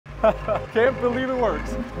Can't believe it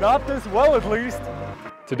works. Not this well, at least.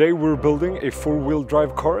 Today we're building a four-wheel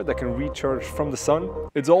drive car that can recharge from the sun.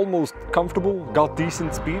 It's almost comfortable, got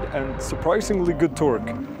decent speed and surprisingly good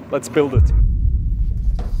torque. Let's build it.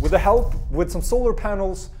 With the help with some solar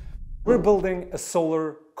panels, we're building a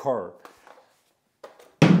solar car.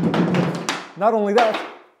 Not only that,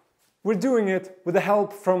 we're doing it with the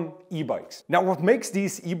help from e-bikes. Now what makes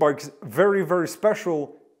these e-bikes very, very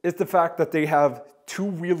special is the fact that they have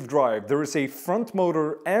two-wheel drive. There is a front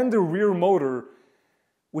motor and a rear motor,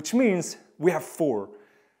 which means we have four.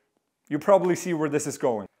 You probably see where this is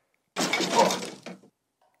going.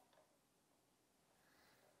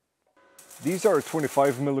 These are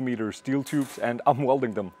 25mm steel tubes and I'm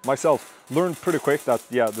welding them myself. Learned pretty quick that,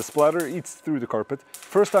 yeah, the splatter eats through the carpet.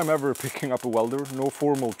 First time ever picking up a welder, no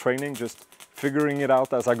formal training, just figuring it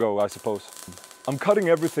out as I go, I suppose. I'm cutting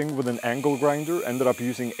everything with an angle grinder, ended up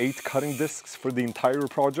using 8 cutting discs for the entire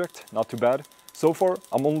project, not too bad. So far,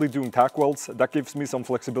 I'm only doing tack welds. That gives me some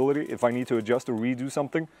flexibility if I need to adjust or redo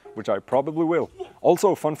something, which I probably will.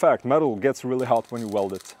 Also, fun fact, metal gets really hot when you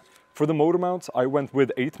weld it. For the motor mounts, I went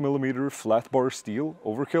with 8mm flat bar steel,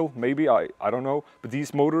 overkill, maybe, I don't know. But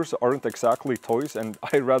these motors aren't exactly toys and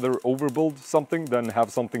I'd rather overbuild something than have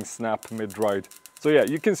something snap mid-ride. So yeah,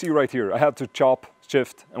 you can see right here, I had to chop,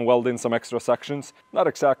 shift and weld in some extra sections. Not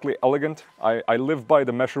exactly elegant. I live by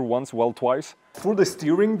the measure once, weld twice. For the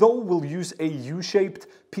steering though, we'll use a U-shaped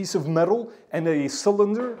piece of metal and a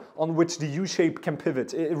cylinder on which the U-shape can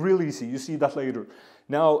pivot. Really easy, you see that later.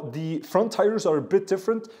 Now, the front tires are a bit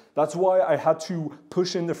different. That's why I had to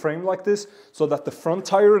push in the frame like this, so that the front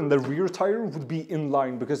tire and the rear tire would be in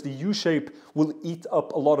line, because the U-shape will eat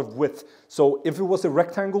up a lot of width. So if it was a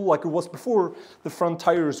rectangle like it was before, the front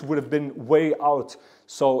tires would have been way out.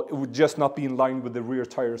 So it would just not be in line with the rear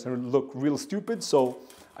tires and it would look real stupid, so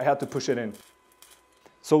I had to push it in.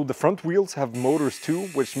 So the front wheels have motors too,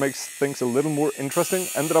 which makes things a little more interesting.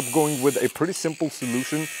 Ended up going with a pretty simple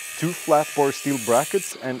solution, 2 flat bar steel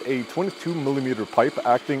brackets and a 22mm pipe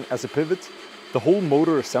acting as a pivot. The whole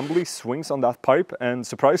motor assembly swings on that pipe and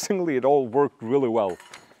surprisingly it all worked really well.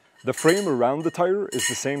 The frame around the tire is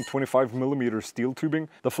the same 25mm steel tubing.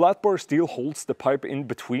 The flat bar steel holds the pipe in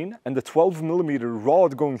between and the 12mm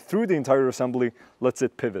rod going through the entire assembly lets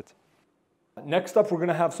it pivot. Next up, we're going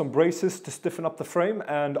to have some braces to stiffen up the frame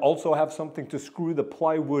and also have something to screw the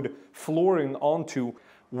plywood flooring onto.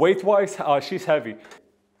 Weight-wise, she's heavy.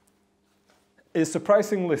 It's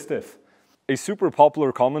surprisingly stiff. A super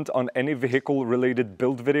popular comment on any vehicle-related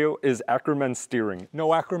build video is Ackerman steering.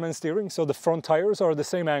 No Ackerman steering, so the front tires are the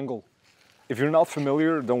same angle. If you're not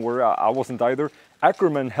familiar, don't worry, I wasn't either.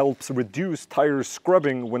 Ackerman helps reduce tire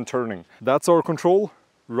scrubbing when turning. That's our control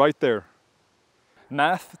right there.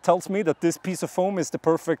 Math tells me that this piece of foam is the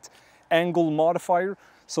perfect angle modifier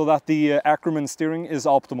so that the Ackerman steering is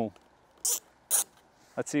optimal.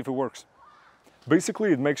 Let's see if it works.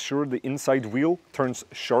 Basically, it makes sure the inside wheel turns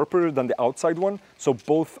sharper than the outside one, so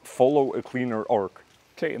both follow a cleaner arc.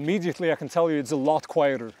 Okay, immediately I can tell you it's a lot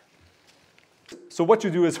quieter. So what you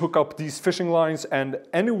do is hook up these fishing lines, and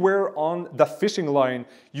anywhere on the fishing line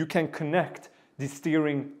you can connect the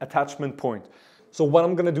steering attachment point. So what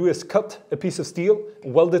I'm gonna do is cut a piece of steel,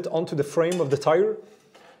 weld it onto the frame of the tire,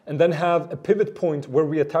 and then have a pivot point where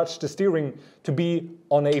we attach the steering to be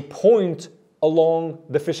on a point along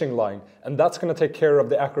the fishing line. And that's gonna take care of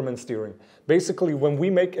the Ackerman steering. Basically, when we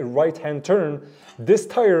make a right-hand turn, this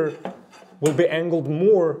tire will be angled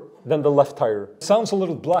more than the left tire. Sounds a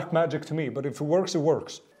little black magic to me, but if it works, it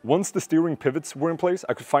works. Once the steering pivots were in place,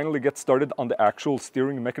 I could finally get started on the actual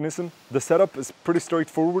steering mechanism. The setup is pretty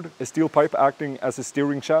straightforward. A steel pipe acting as a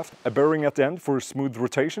steering shaft, a bearing at the end for smooth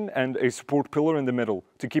rotation, and a support pillar in the middle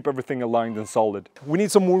to keep everything aligned and solid. We need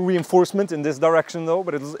some more reinforcement in this direction though,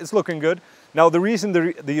 but it's looking good. Now the reason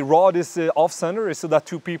the rod is off-center is so that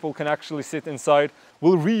 2 people can actually sit inside.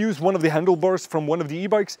 We'll reuse one of the handlebars from one of the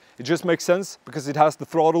e-bikes. It just makes sense because it has the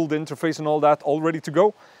throttle, the interface and all that all ready to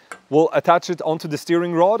go. We'll attach it onto the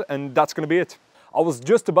steering rod and that's gonna be it. I was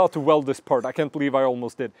just about to weld this part. I can't believe I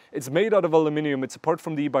almost did. It's made out of aluminum. It's a part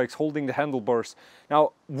from the e-bikes holding the handlebars.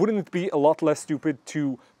 Now, wouldn't it be a lot less stupid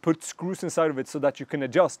to put screws inside of it so that you can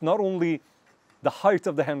adjust not only the height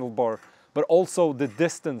of the handlebar, but also the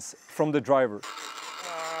distance from the driver?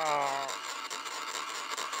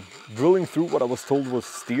 Drilling through what I was told was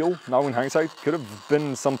steel, now in hindsight, could have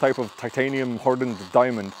been some type of titanium hardened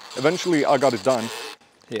diamond. Eventually I got it done.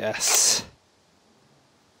 Yes.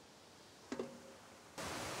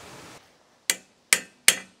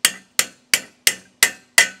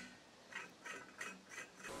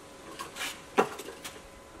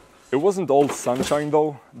 It wasn't all sunshine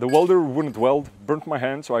though. The welder wouldn't weld, burnt my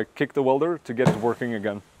hand, so I kicked the welder to get it working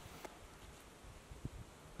again.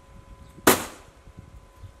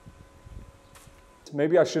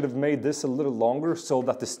 Maybe I should have made this a little longer so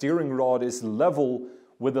that the steering rod is level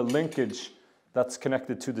with the linkage that's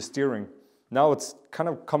connected to the steering. Now it's kind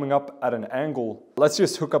of coming up at an angle. Let's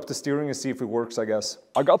just hook up the steering and see if it works, I guess.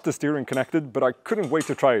 I got the steering connected, but I couldn't wait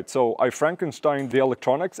to try it. So I Frankensteined the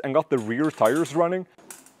electronics and got the rear tires running.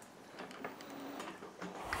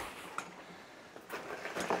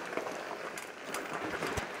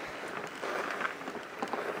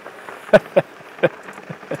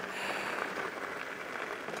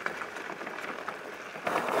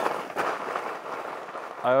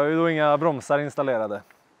 Jag har ju då inga bromsar installerade.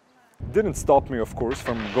 Didn't stop me, of course,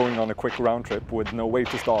 from going on a quick round trip with no way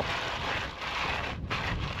to stop.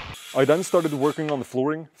 I then started working on the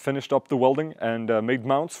flooring, finished up the welding, and made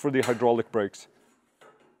mounts for the hydraulic brakes.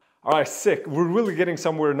 All right, sick. We're really getting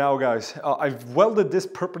somewhere now, guys. I've welded this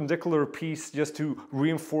perpendicular piece just to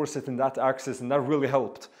reinforce it in that axis, and that really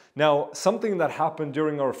helped. Now, something that happened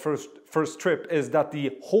during our first trip is that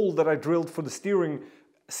the hole that I drilled for the steering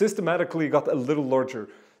systematically got a little larger.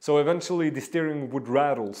 So eventually the steering would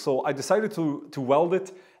rattle. So I decided to weld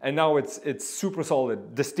it, and now it's super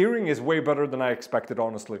solid. The steering is way better than I expected,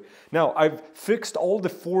 honestly. Now, I've fixed all the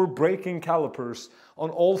 4 braking calipers on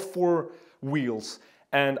all 4 wheels,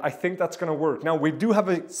 and I think that's gonna work. Now, we do have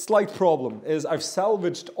a slight problem, is I've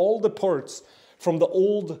salvaged all the parts from the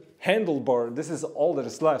old handlebar. This is all that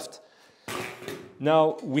is left.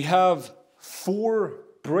 Now, we have 4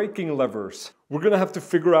 braking levers. We're gonna have to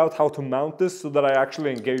figure out how to mount this so that I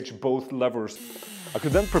actually engage both levers. I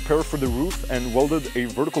could then prepare for the roof and welded a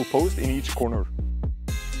vertical post in each corner.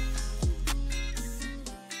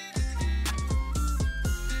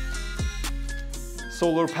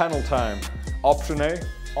 Solar panel time. Option A.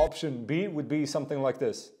 Option B would be something like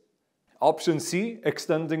this. Option C,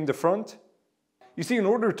 extending the front. You see, in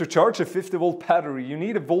order to charge a 50-volt battery, you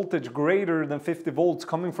need a voltage greater than 50 volts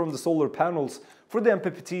coming from the solar panels for the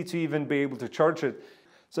MPPT to even be able to charge it.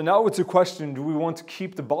 So now it's a question, do we want to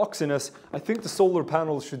keep the box in us? I think the solar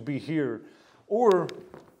panels should be here. Or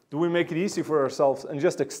do we make it easy for ourselves and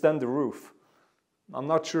just extend the roof? I'm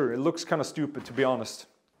not sure. It looks kind of stupid, to be honest.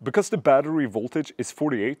 Because the battery voltage is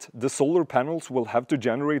 48, the solar panels will have to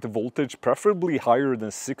generate a voltage preferably higher than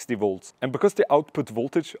 60 volts. And because the output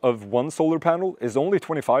voltage of one solar panel is only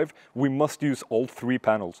 25, we must use all 3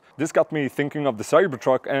 panels. This got me thinking of the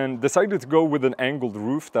Cybertruck and decided to go with an angled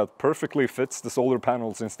roof that perfectly fits the solar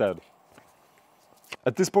panels instead.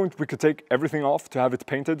 At this point, we could take everything off to have it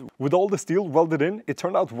painted. With all the steel welded in, it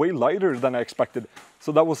turned out way lighter than I expected,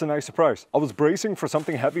 so that was a nice surprise. I was bracing for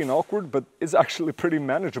something heavy and awkward, but it's actually pretty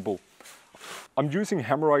manageable. I'm using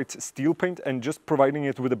Hammerite steel paint and just providing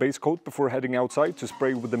it with a base coat before heading outside to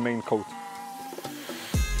spray with the main coat.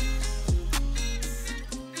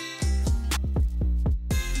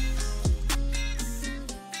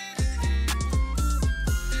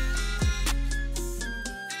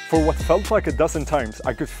 For what felt like a dozen times,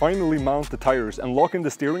 I could finally mount the tires and lock in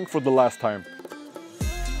the steering for the last time.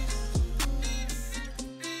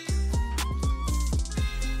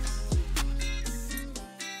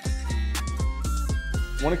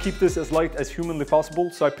 I want to keep this as light as humanly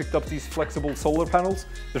possible, so I picked up these flexible solar panels.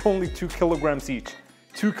 They're only 2 kilograms each.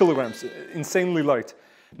 2 kilograms, insanely light.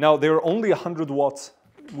 Now, they're only 100 watts,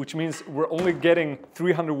 which means we're only getting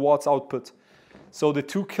 300 watts output. So the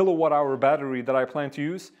 2 kilowatt hour battery that I plan to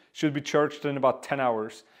use should be charged in about 10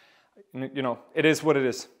 hours. You know, it is what it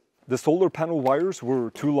is. The solar panel wires were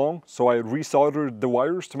too long, so I resoldered the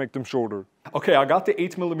wires to make them shorter. Okay, I got the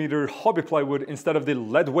 8mm hobby plywood instead of the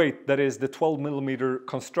lead weight, that is the 12mm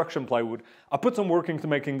construction plywood. I put some work into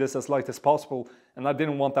making this as light as possible, and I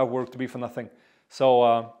didn't want that work to be for nothing. So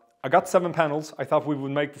I got 7 panels. I thought we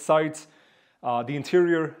would make the sides, the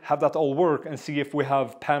interior, have that all work, and see if we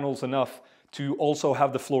have panels enough to also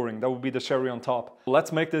have the flooring. That would be the cherry on top.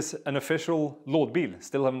 Let's make this an official lådbil.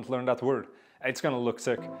 Still haven't learned that word. It's gonna look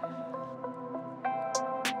sick.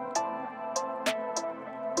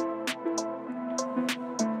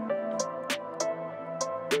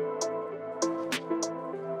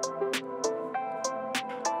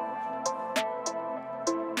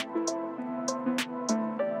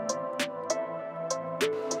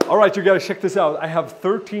 All right, you guys, check this out. I have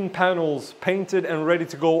 13 panels painted and ready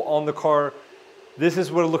to go on the car. This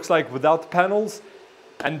is what it looks like without the panels,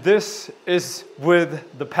 and this is with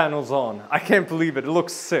the panels on. I can't believe it, it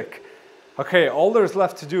looks sick. Okay, all there's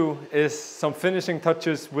left to do is some finishing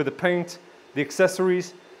touches with the paint, the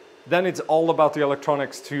accessories, then it's all about the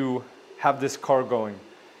electronics to have this car going.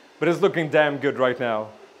 But it's looking damn good right now.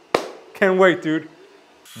 Can't wait, dude.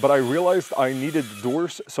 But I realized I needed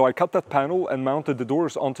doors, so I cut that panel and mounted the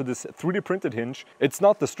doors onto this 3D printed hinge. It's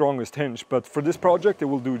not the strongest hinge, but for this project it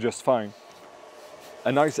will do just fine.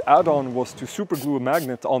 A nice add-on was to super glue a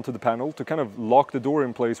magnet onto the panel to kind of lock the door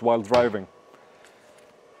in place while driving.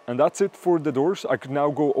 And that's it for the doors. I could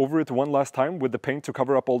now go over it one last time with the paint to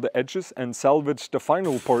cover up all the edges and salvage the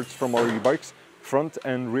final parts from our e-bike's front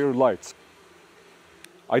and rear lights.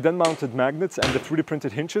 I then mounted magnets and the 3D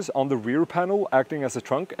printed hinges on the rear panel, acting as a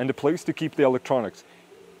trunk and a place to keep the electronics.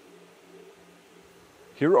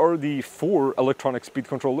 Here are the 4 electronic speed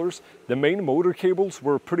controllers. The main motor cables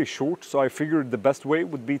were pretty short, so I figured the best way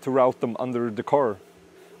would be to route them under the car.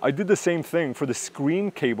 I did the same thing for the screen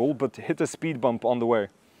cable, but hit a speed bump on the way.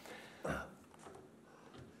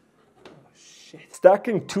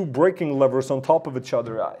 Stacking 2 braking levers on top of each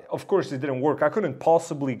other, of course it didn't work. I couldn't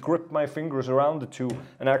possibly grip my fingers around the 2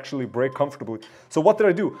 and actually brake comfortably. So what did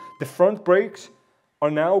I do? The front brakes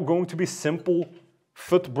are now going to be simple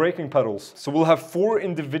foot braking pedals. So we'll have 4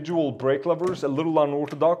 individual brake levers, a little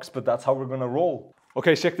unorthodox, but that's how we're gonna roll.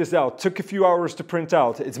 Okay, check this out. Took a few hours to print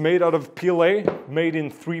out. It's made out of PLA, made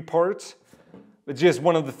in 3 parts. It's just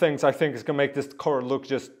one of the things I think is gonna make this car look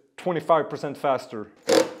just 25% faster.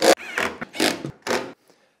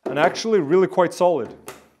 And actually really quite solid.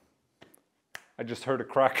 I just heard a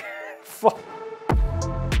crack. Fuck.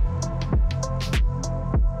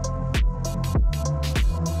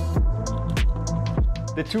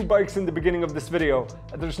 The 2 bikes in the beginning of this video,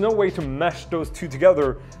 there's no way to mesh those 2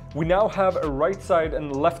 together. We now have a right side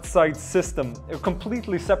and left side system,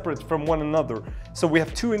 completely separate from one another. So we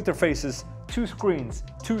have 2 interfaces, 2 screens,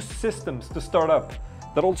 2 systems to start up.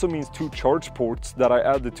 That also means 2 charge ports that I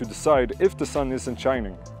added to the side if the sun isn't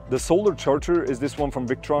shining. The solar charger is this one from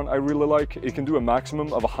Victron I really like. It can do a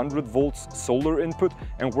maximum of 100 volts solar input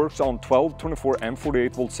and works on 12, 24 and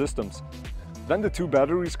 48 volt systems. Then the 2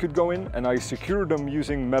 batteries could go in and I secured them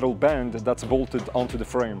using metal band that's bolted onto the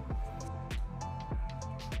frame.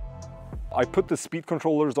 I put the speed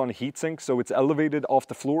controllers on a heatsink so it's elevated off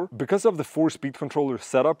the floor. Because of the 4 speed controller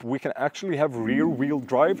setup, we can actually have rear wheel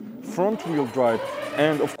drive, front wheel drive,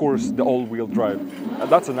 and of course the all wheel drive.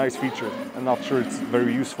 That's a nice feature. I'm not sure it's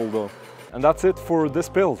very useful though. And that's it for this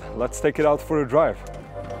build. Let's take it out for a drive.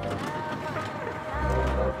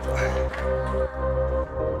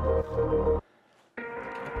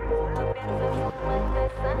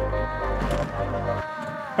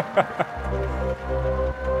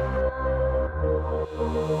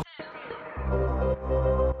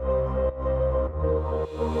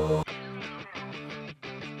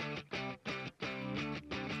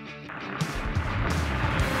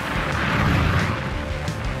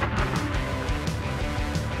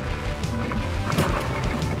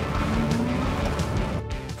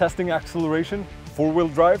 Testing acceleration, 4-wheel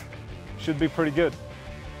drive, should be pretty good.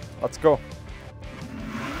 Let's go.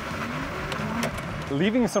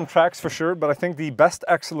 Leaving some tracks for sure, but I think the best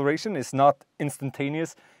acceleration is not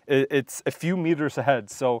instantaneous. It's a few meters ahead.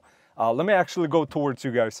 So let me actually go towards you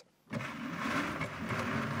guys.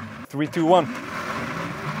 3, 2, 1.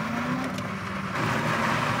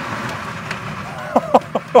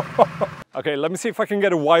 Okay, let me see if I can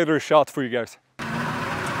get a wider shot for you guys.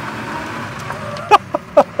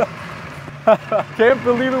 Can't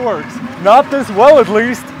believe it works. Not this well, at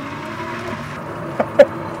least.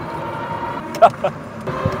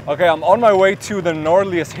 Okay, I'm on my way to the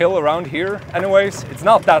gnarliest hill around here. Anyways, it's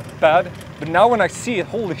not that bad. But now when I see it,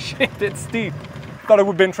 holy shit, it's steep. Thought it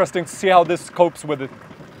would be interesting to see how this copes with it.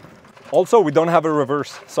 Also, we don't have a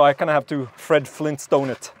reverse, so I kind of have to Fred Flintstone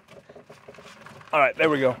it. All right, there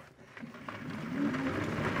we go.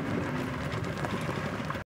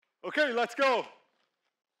 Okay, let's go.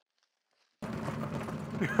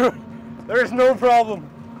 There is no problem.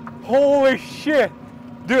 Holy shit.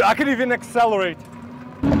 Dude, I can even accelerate.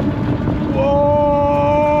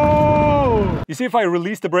 Whoa! You see if I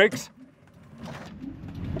release the brakes?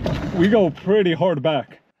 We go pretty hard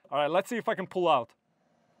back. All right, let's see if I can pull out.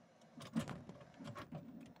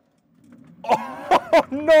 Oh,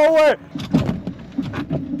 no way!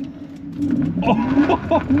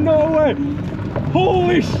 Oh, no way!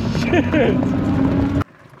 Holy shit!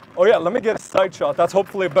 Oh yeah, let me get a side shot. That's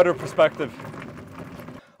hopefully a better perspective.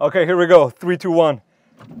 Okay, here we go. 3, 2, 1.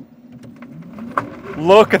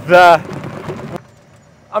 Look at that.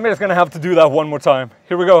 I'm just gonna have to do that one more time.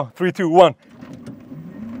 Here we go. 3, 2, 1.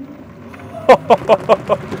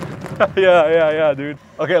 Yeah, dude.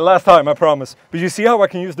 Okay, last time, I promise. But you see how I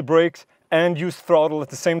can use the brakes and use throttle at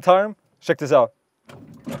the same time? Check this out.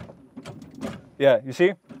 Yeah, you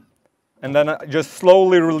see? And then I just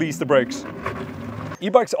slowly release the brakes.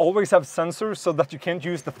 E-bikes always have sensors so that you can't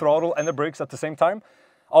use the throttle and the brakes at the same time.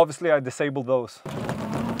 Obviously, I disabled those.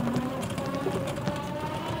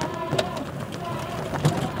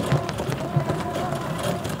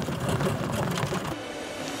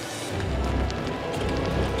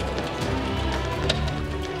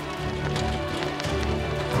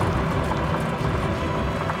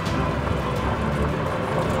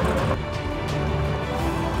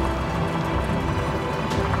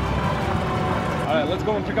 Let's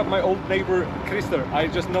go and pick up my old neighbor Christer. I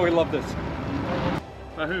just know he loved this.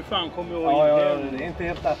 Men hur fan kommer jag in det är inte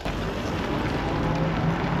helt lätt.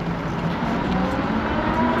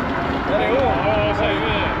 Ja, säger vi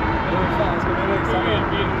det. Hur fan ska vi resa med?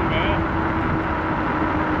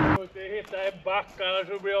 Det hittar en back, annars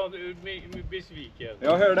så blir jag besviken.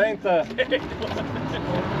 Jag hör dig inte.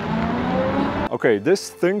 Okay, this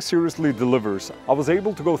thing seriously delivers. I was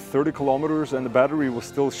able to go 30 kilometers and the battery was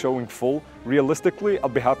still showing full. Realistically,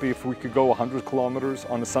 I'd be happy if we could go 100 kilometers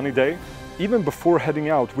on a sunny day. Even before heading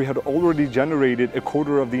out, we had already generated a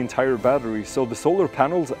quarter of the entire battery, so the solar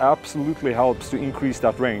panels absolutely helps to increase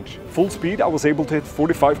that range. Full speed, I was able to hit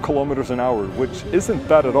 45 kilometers an hour, which isn't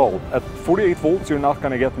bad at all. At 48 volts, you're not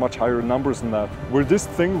gonna get much higher numbers than that. Where this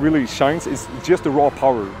thing really shines is just the raw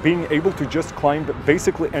power. Being able to just climb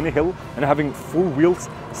basically any hill and having 4 wheels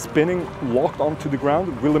spinning locked onto the ground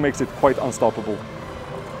really makes it quite unstoppable.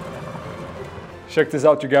 Check this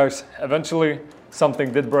out, you guys. Eventually,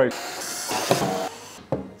 something did break.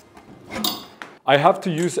 I have to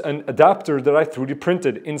use an adapter that I 3D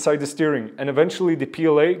printed inside the steering, and eventually the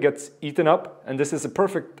PLA gets eaten up, and this is a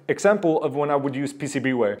perfect example of when I would use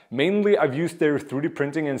PCBWay. Mainly I've used their 3D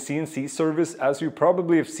printing and CNC service, as you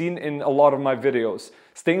probably have seen in a lot of my videos.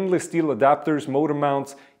 Stainless steel adapters, motor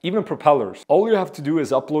mounts, even propellers. All you have to do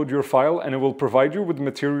is upload your file and it will provide you with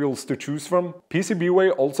materials to choose from.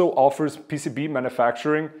 PCBWay also offers PCB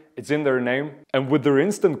manufacturing, it's in their name. And with their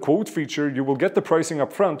instant quote feature, you will get the pricing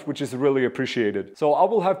up front, which is really appreciated. So I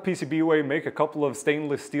will have PCBWay make a couple of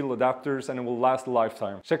stainless steel adapters and it will last a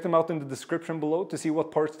lifetime. Check them out in the description below to see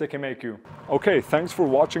what parts they can make you. Okay, thanks for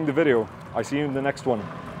watching the video. I see you in the next one.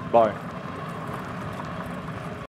 Bye.